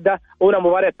 الشهر يبدأ أولى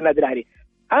مباراة النادي الأهلي.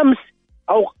 أمس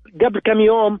أو قبل كم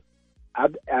يوم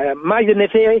ماجد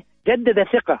النفيعي جدد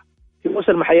الثقة في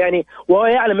موسى المحياني، وهو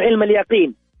يعلم علم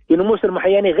اليقين إنه موسى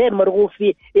المحياني غير مرغوب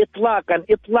فيه إطلاقا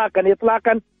إطلاقا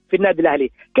إطلاقا في النادي الأهلي.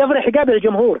 كيف راح يقابل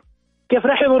الجمهور؟ كيف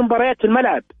راح يظهر مباريات في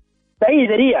الملعب؟ بأي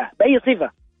ذريعة؟ بأي صفة؟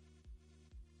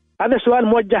 هذا سؤال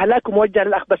موجه لك وموجه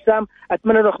للأخ بسام.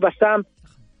 أتمنى الأخ بسام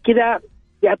كذا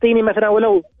يعطيني مثلا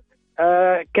ولو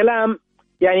كلام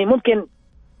يعني ممكن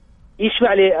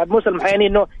يشفع لموسى المحياني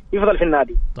إنه يفضل في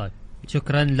النادي. طيب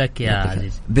شكرا لك يا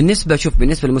عزيز. بالنسبة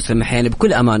لمسلم محياني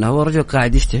بكل أمانة هو رجل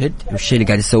قاعد يجتهد والشيء اللي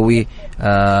قاعد يسويه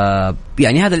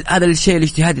يعني هذا الشيء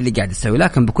الاجتهاد اللي قاعد يسويه،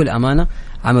 لكن بكل أمانة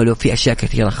عملوا في أشياء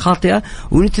كثيرة خاطئة،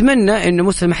 ونتمنى إنه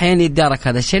مسلم محياني يتدارك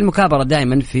هذا الشيء. المكابرة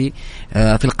دائما في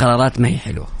القرارات ما هي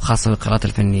حلوة، خاصة في القرارات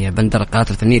الفنية. بندر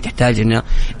القرارات الفنية تحتاج إنه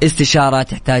استشارة،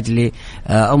 تحتاج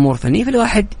لأمور فنية،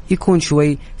 فالواحد يكون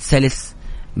شوي سلس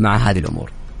مع هذه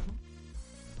الأمور.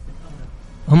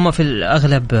 هم في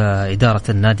الأغلب إدارة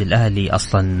النادي الأهلي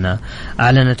أصلا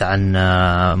أعلنت عن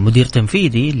مدير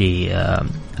تنفيذي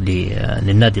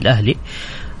للنادي الأهلي،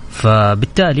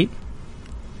 فبالتالي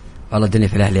والله الدنيا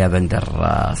في الأهلي يا بندر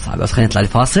صعب. بس خلينا نطلع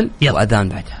الفاصل وأذان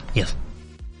بعدها. يلا.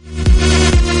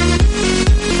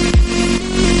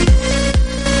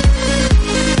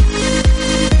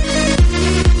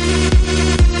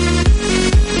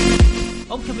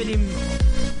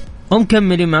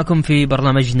 ومكملين معكم في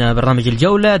برنامجنا برنامج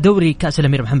الجولة. دوري كأس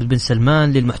الأمير محمد بن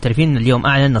سلمان للمحترفين اليوم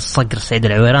أعلن الصقر سعيد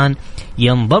العويران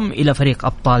ينضم إلى فريق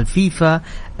أبطال فيفا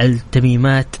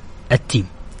التميمات التيم.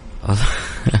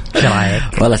 شو رايك؟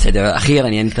 والله سعيد أخيرا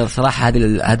يعني ترى صراحة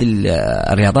هذه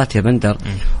الرياضات يا بندر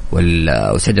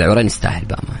وسعيد العويران يستاهل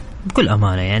بكل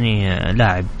أمانة، يعني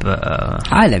لاعب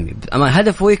عالمي أما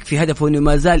هدفه يكفي، هدفه إنه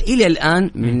ما زال إلى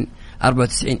الآن من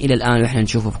 94 إلى الآن وإحنا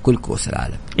نشوفه في كل كؤوس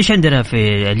العالم. إيش عندنا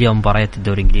في اليوم مباريات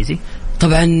الدوري الإنجليزي؟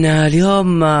 طبعا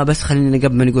اليوم بس خلينا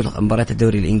قبل ما نقول مباريات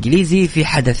الدوري الإنجليزي في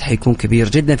حدث حيكون كبير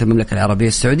جدا في المملكة العربية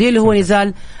السعودية اللي هو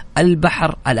نزال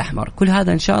البحر الأحمر. كل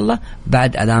هذا إن شاء الله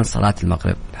بعد أذان صلاة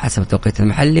المغرب حسب التوقيت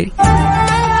المحلي.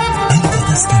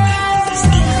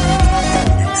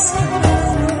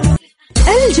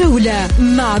 الجولة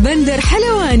مع بندر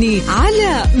حلواني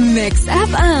على ميكس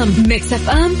أف أم. ميكس أف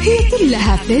أم هي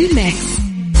كلها في الميكس.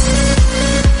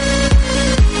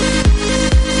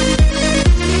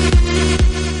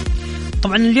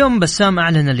 طبعا اليوم بسام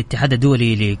أعلن الاتحاد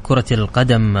الدولي لكرة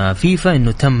القدم فيفا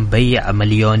أنه تم بيع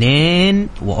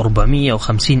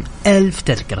 2,450,000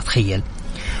 تذكرة. تخيل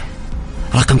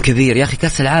رقم كبير يا أخي.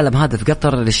 كأس العالم هذا في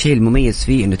قطر الشيء المميز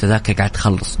فيه إنه تذاكر قاعد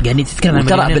تخلص، يعني تتكلم عن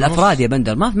ترى بالأفراد يا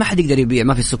بندر ما حد يقدر يبيع،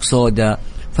 ما في سوق سودا،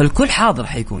 فالكل حاضر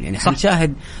حيكون، يعني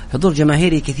حنشاهد حضور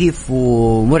جماهيري كثيف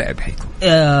ومرعب حيكون.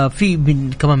 في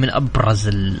كمان من أبرز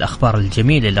الأخبار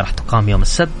الجميلة اللي راح تقام يوم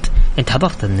السبت. أنت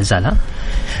حضرت النزال؟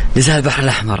 نزال البحر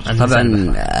الأحمر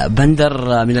طبعا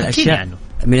بندر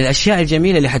من الأشياء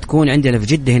الجميلة اللي حتكون عندنا في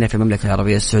جدة هنا في المملكة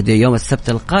العربية السعودية يوم السبت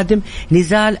القادم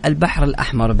نزال البحر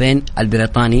الأحمر بين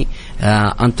البريطاني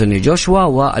أنتوني جوشوا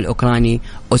والأوكراني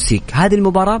أوسيك. هذه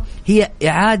المباراة هي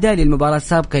إعادة للمباراة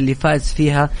السابقة اللي فاز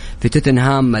فيها في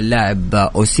توتنهام اللاعب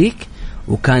أوسيك،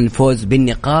 وكان فوز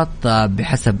بالنقاط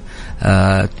بحسب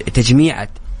تجميعة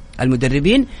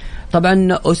المدربين.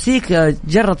 طبعا أوسيك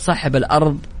جرد صاحب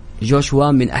الأرض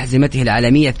جوشوا من أحزمته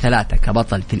العالمية الثلاثة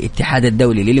كبطل في الاتحاد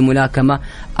الدولي للملاكمة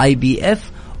IBF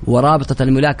ورابطة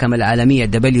الملاكمة العالمية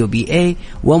WBA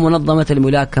ومنظمة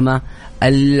الملاكمة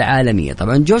العالمية.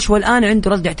 طبعا جوشوا الآن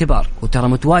عنده رد اعتبار، وترى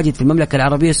متواجد في المملكة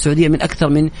العربية السعودية من أكثر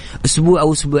من أسبوع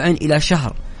أو أسبوعين إلى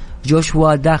شهر.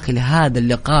 جوشوا داخل هذا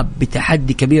اللقاء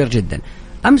بتحدي كبير جدا.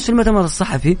 أمس في المؤتمر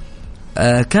الصحفي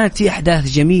كانت في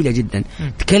أحداث جميلة جدا.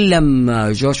 تكلم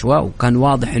جوشوا وكان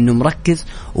واضح أنه مركز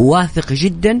وواثق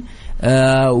جدا،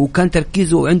 وكان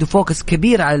تركيزه وعنده فوكس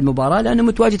كبير على المباراة لأنه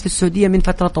متواجد في السعودية من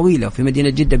فترة طويلة وفي مدينة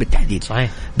جدة بالتحديد.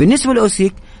 صحيح. بالنسبة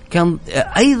لأوسيك كان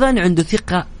أيضا عنده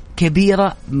ثقة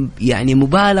كبيرة، يعني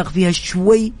مبالغ فيها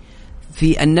شوي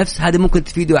في النفس، هذا ممكن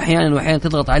تفيده أحيانا وأحيانا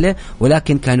تضغط عليه،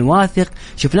 ولكن كان واثق.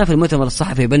 شفناه في المؤتمر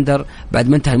الصحفي بندر بعد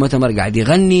ما انتهى المؤتمر قاعد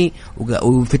يغني،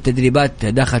 وفي التدريبات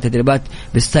داخل تدريبات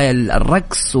بستايل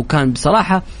الرقص، وكان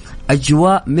بصراحة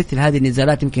أجواء مثل هذه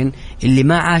النزالات يمكن اللي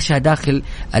ما عاشها داخل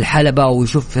الحلبة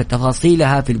ويشوف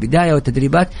تفاصيلها في البداية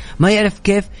والتدريبات ما يعرف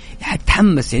كيف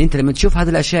يتحمس. يعني أنت لما تشوف هذه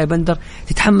الأشياء بندر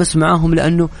تتحمس معاهم،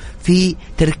 لأنه في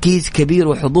تركيز كبير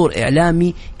وحضور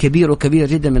إعلامي كبير وكبير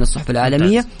جدا من الصحف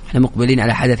العالمية. احنا مقبلين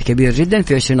على حدث كبير جدا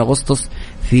في 20 أغسطس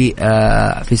في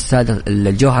استاد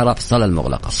الجوهرة في الصالة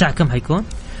المغلقة. الساعة كم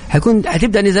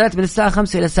حتبدأ نزالات من الساعة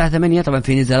 5 إلى الساعة 8. طبعا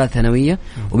في نزالات ثانوية،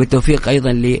 وبالتوفيق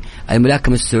أيضا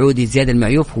للملاكم السعودي زياد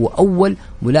المعيوف، هو أول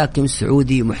ملاكم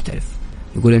سعودي محترف.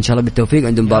 يقول إن شاء الله بالتوفيق،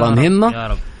 عنده مباراة مهمة يا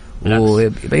رب.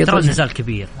 ترى النزال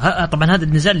كبير. طبعا هذا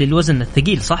النزال للوزن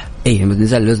الثقيل صح؟ اي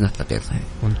نزال للوزن الثقيل صحيح.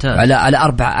 ممتاز. على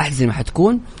 4 أحزمة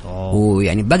حتكون،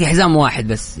 ويعني باقي حزام واحد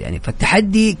بس، يعني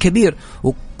فالتحدي كبير.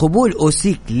 وقبول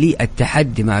أوسيك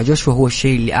للتحدي مع جوشوا هو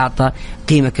الشيء اللي أعطى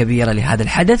قيمة كبيرة لهذا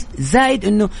الحدث، زائد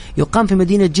أنه يقام في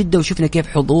مدينة جدة، وشفنا كيف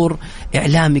حضور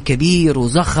إعلامي كبير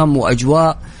وزخم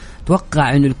وأجواء.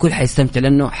 توقع أنه الكل حيستمتع،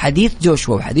 لأنه حديث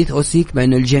جوشوا وحديث أوسيك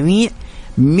بأنه الجميع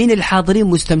من الحاضرين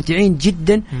مستمتعين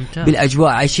جدا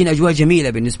بالأجواء، عايشين أجواء جميلة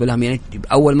بالنسبة لهم، يعني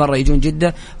أول مرة يجون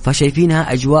جدة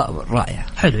فشايفينها أجواء رائعة.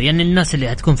 حلو، يعني الناس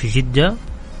اللي هتكون في جدة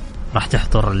راح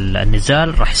تحضر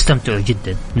النزال راح يستمتعوا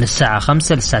جدا من الساعة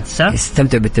 5 للساعة 9.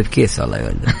 يستمتع بالتبكيس والله يا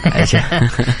ولد.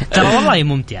 ترى والله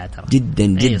ممتعة ترى جدا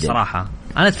جدا صراحة.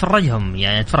 أنا أتفرجهم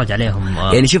يعني أتفرج عليهم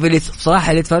يعني شوف اللي صراحة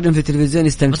اللي يتفرجون في التلفزيون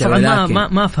يستمتعوا، ولكن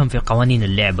ما أفهم في قوانين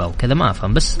اللعبة وكذا ما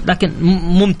أفهم، بس لكن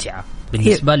ممتعة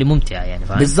بالنسبة لي ممتعة يعني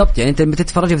بالضبط. يعني أنت لما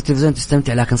تتفرج في التلفزيون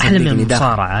تستمتع، لكن أحلى من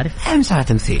المصارعة عارف، المصارعة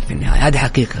تمثيل في النهاية، هذه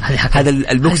حقيقة. هذا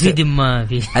البوكس ما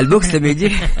في البوكس لما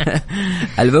يجيك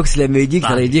البوكس لما يجيك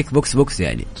ترى يجيك بوكس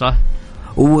يعني صح.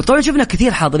 وطبعا شفنا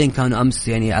كثير حاضرين كانوا أمس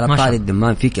يعني على طاري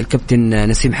الدمام، فيك الكابتن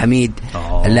نسيم حميد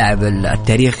اللاعب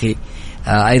التاريخي،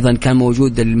 ايضا كان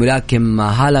موجود الملاكم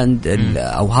هالاند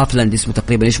او هافلاند اسمه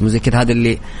تقريبا اسمه زي كذا، هذا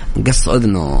اللي قص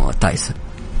اذنه تايسون.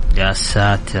 يا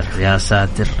ساتر يا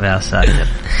ساتر يا ساتر.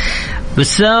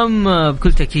 بسام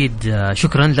بكل تأكيد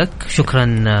شكرا لك، شكرا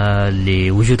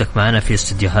لوجودك معنا في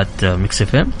استديوهات ميكس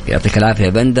اف ام. يعطيك العافية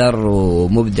بندر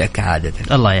ومبدع كعادة.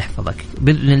 الله يحفظك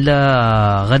بإذن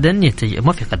الله. غدا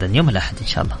ما في غدا، يوم الأحد إن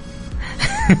شاء الله.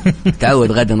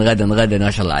 تعود غدا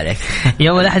ما شاء الله عليك.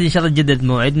 يوم الأحد إن شاء الله جدد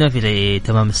موعدنا في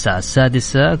تمام الساعة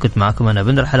 6. كنت معكم أنا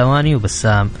بندر حلواني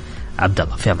وبسام عبد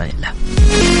الله، في أمان الله.